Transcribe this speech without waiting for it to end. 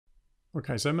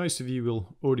Okay, so most of you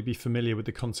will already be familiar with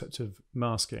the concept of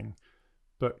masking,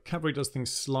 but Cavalry does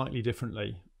things slightly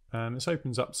differently. This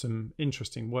opens up some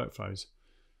interesting workflows.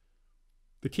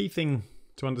 The key thing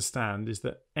to understand is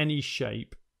that any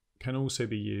shape can also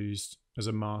be used as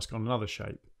a mask on another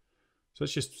shape. So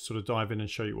let's just sort of dive in and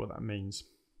show you what that means.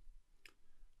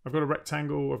 I've got a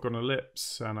rectangle, I've got an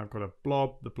ellipse, and I've got a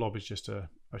blob. The blob is just a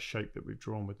shape that we've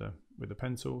drawn with a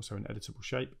pencil, so an editable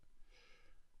shape.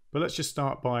 But let's just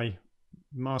start by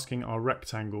masking our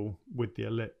rectangle with the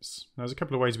ellipse. Now, there's a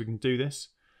couple of ways we can do this,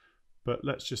 but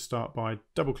let's just start by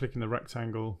double clicking the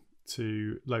rectangle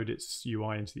to load its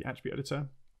UI into the attribute editor.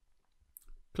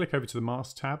 Click over to the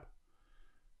mask tab,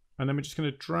 and then we're just going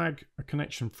to drag a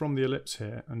connection from the ellipse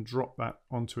here and drop that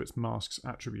onto its masks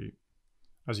attribute.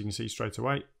 As you can see straight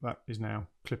away, that is now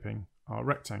clipping our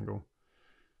rectangle.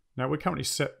 Now, we're currently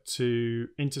set to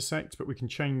intersect, but we can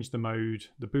change the mode,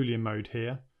 the Boolean mode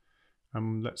here.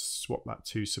 Let's swap that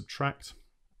to subtract.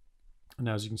 And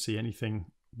now, as you can see, anything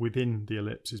within the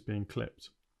ellipse is being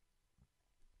clipped.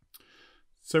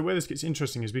 So where this gets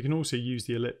interesting is we can also use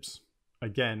the ellipse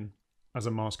again as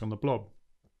a mask on the blob.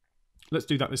 Let's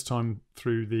do that this time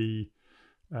through the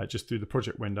just through the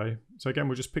project window. So again,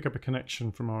 we'll just pick up a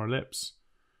connection from our ellipse.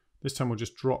 This time we'll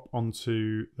just drop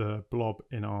onto the blob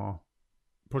in our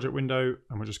project window,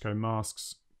 and we'll just go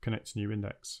masks, connect to new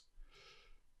index.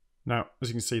 Now, as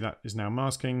you can see, that is now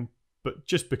masking, but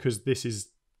just because this is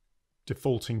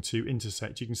defaulting to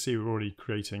intersect, you can see we're already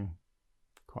creating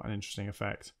quite an interesting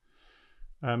effect.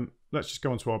 Let's just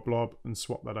go onto our blob and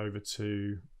swap that over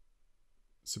to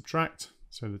subtract.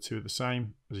 So the two are the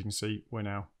same. As you can see, we're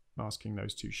now masking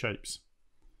those two shapes.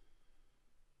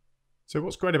 So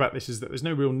what's great about this is that there's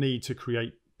no real need to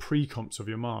create pre-comps of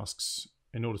your masks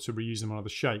in order to reuse them on other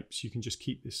shapes. You can just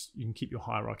keep your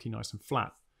hierarchy nice and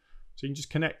flat. So you can just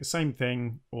connect the same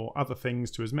thing or other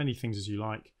things to as many things as you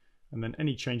like, and then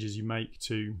any changes you make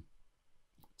to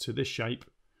this shape,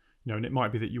 and it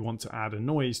might be that you want to add a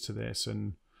noise to this,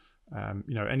 and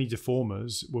any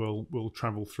deformers will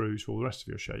travel through to all the rest of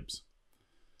your shapes.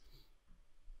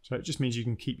 So it just means you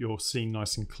can keep your scene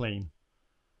nice and clean.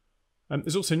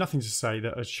 There's also nothing to say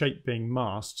that a shape being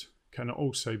masked can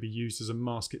also be used as a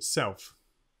mask itself.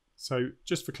 So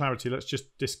just for clarity, let's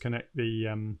just disconnect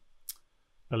the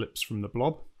ellipse from the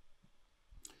blob.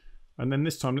 And then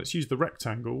this time, let's use the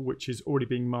rectangle, which is already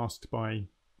being masked by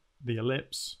the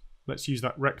ellipse. Let's use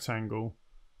that rectangle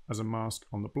as a mask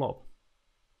on the blob.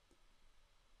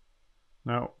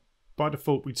 Now, by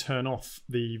default, we turn off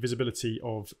the visibility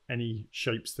of any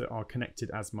shapes that are connected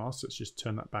as masks. Let's just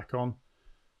turn that back on.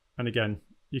 And again,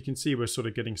 you can see we're sort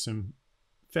of getting some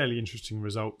fairly interesting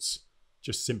results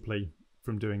just simply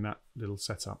from doing that little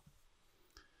setup.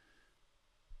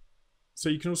 So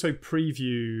you can also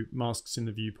preview masks in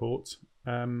the viewport.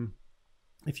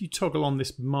 If you toggle on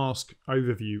this mask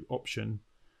overview option,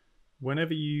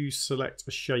 whenever you select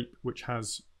a shape which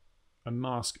has a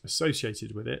mask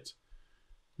associated with it,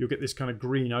 you'll get this kind of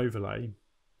green overlay.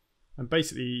 And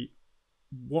basically,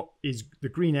 what is the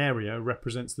green area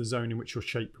represents the zone in which your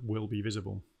shape will be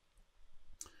visible.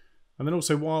 And then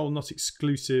also, while not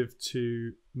exclusive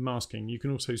to masking, you can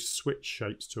also switch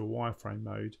shapes to a wireframe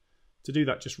mode. To do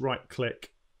that, just right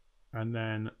click and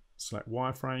then select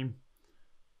wireframe.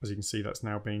 As you can see, that's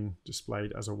now being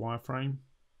displayed as a wireframe.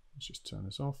 Let's just turn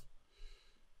this off.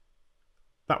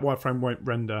 That wireframe won't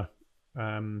render,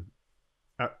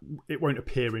 it won't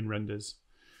appear in renders.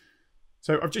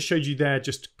 So I've just showed you there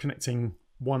just connecting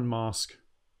one mask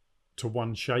to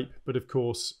one shape, but of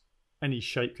course any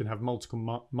shape can have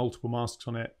multiple masks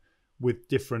on it with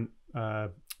different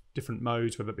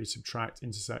modes, whether it be subtract,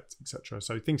 intersect, etc.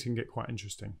 So things can get quite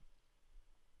interesting.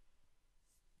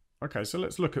 Okay, so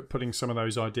let's look at putting some of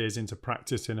those ideas into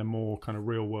practice in a more kind of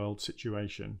real world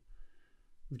situation.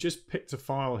 We've just picked a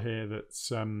file here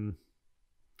that's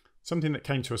something that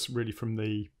came to us really from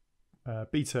the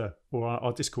beta or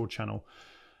our Discord channel.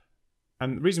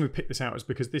 And the reason we picked this out is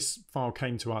because this file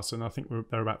came to us, and I think there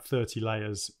are about 30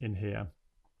 layers in here.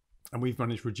 And we've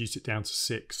managed to reduce it down to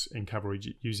 6 in Cavalry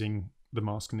using the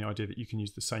mask and the idea that you can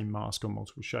use the same mask on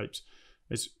multiple shapes.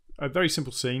 It's a very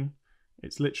simple scene.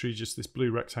 It's literally just this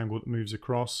blue rectangle that moves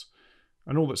across.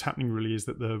 And all that's happening really is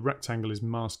that the rectangle is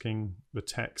masking the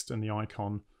text and the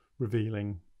icon,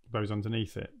 revealing those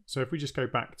underneath it. So if we just go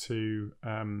back to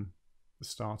the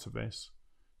start of this,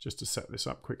 just to set this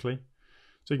up quickly.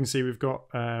 So you can see we've got,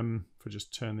 if I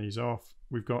just turn these off,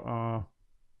 we've got our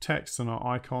text and our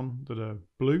icon that are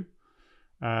blue.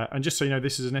 And just so you know,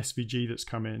 this is an SVG that's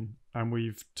come in, and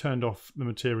we've turned off the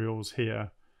materials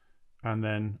here and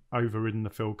then overridden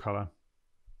the fill color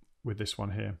with this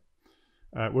one here.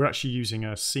 We're actually using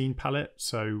a scene palette,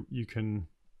 so you can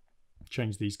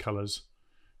change these colors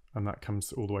and that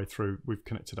comes all the way through. We've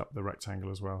connected up the rectangle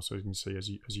as well, so you can see as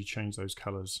you change those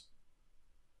colors.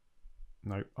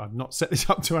 No, I've not set this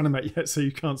up to animate yet, so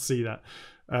you can't see that,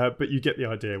 but you get the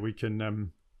idea. We can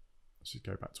let's just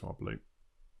go back to our blue.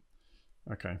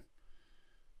 Okay,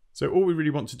 so all we really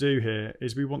want to do here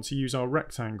is we want to use our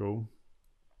rectangle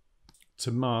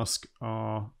to mask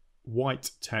our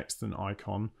white text and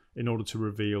icon in order to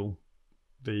reveal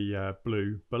the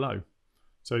blue below.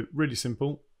 So really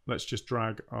simple. Let's just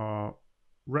drag our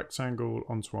rectangle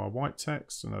onto our white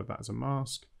text and that as a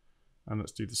mask, and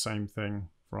let's do the same thing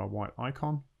for our white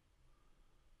icon.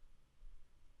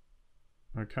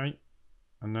 Okay,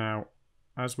 and now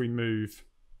as we move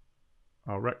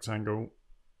our rectangle,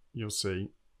 you'll see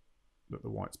that the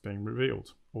white's being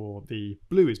revealed, or the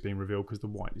blue is being revealed because the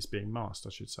white is being masked, I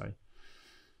should say.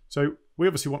 So we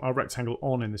obviously want our rectangle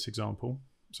on in this example,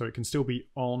 so it can still be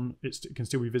on, it can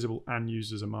still be visible and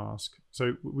used as a mask.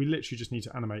 So we literally just need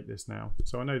to animate this now.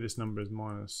 So I know this number is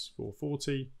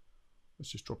 -440.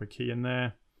 Let's just drop a key in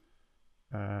there.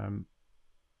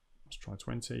 Let's try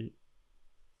 20.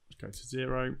 Let's go to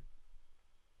 0.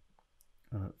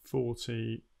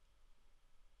 40.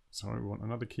 Sorry, we want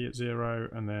another key at 0,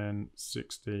 and then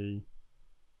 60,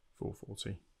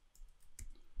 440.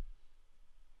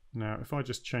 Now, if I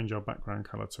just change our background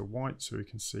color to white so we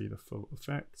can see the full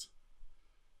effect,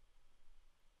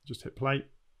 just hit play,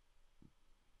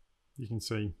 you can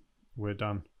see we're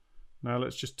done. Now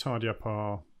let's just tidy up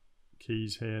our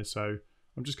keys here. So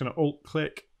I'm just going to alt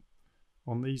click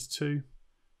on these two,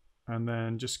 and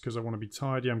then just because I want to be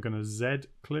tidy, I'm going to Z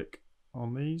click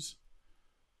on these,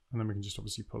 and then we can just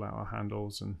obviously pull out our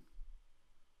handles and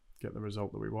get the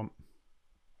result that we want.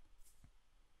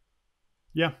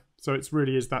 Yeah, so it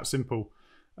really is that simple.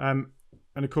 And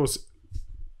of course,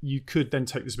 you could then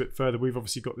take this a bit further. We've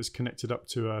obviously got this connected up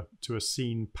to a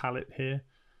scene palette here.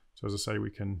 So as I say,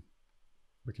 we can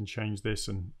change this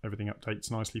and everything updates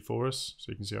nicely for us.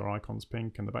 So you can see our icon's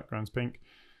pink and the background's pink.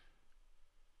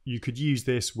 You could use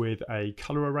this with a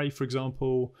color array, for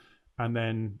example, and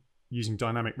then using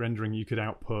dynamic rendering, you could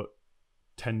output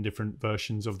 10 different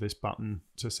versions of this button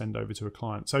to send over to a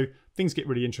client. So things get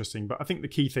really interesting, but I think the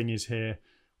key thing is here,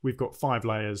 we've got 5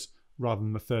 layers rather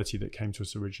than the 30 that came to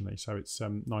us originally. So it's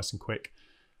nice and quick.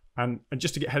 And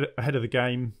just to get ahead of the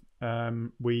game,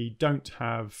 we don't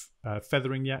have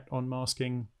feathering yet on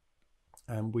masking,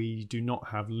 and we do not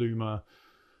have luma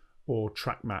or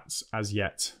track mats as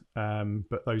yet,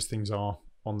 but those things are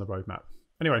on the roadmap.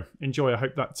 Anyway, enjoy. I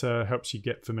hope that helps you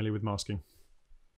get familiar with masking.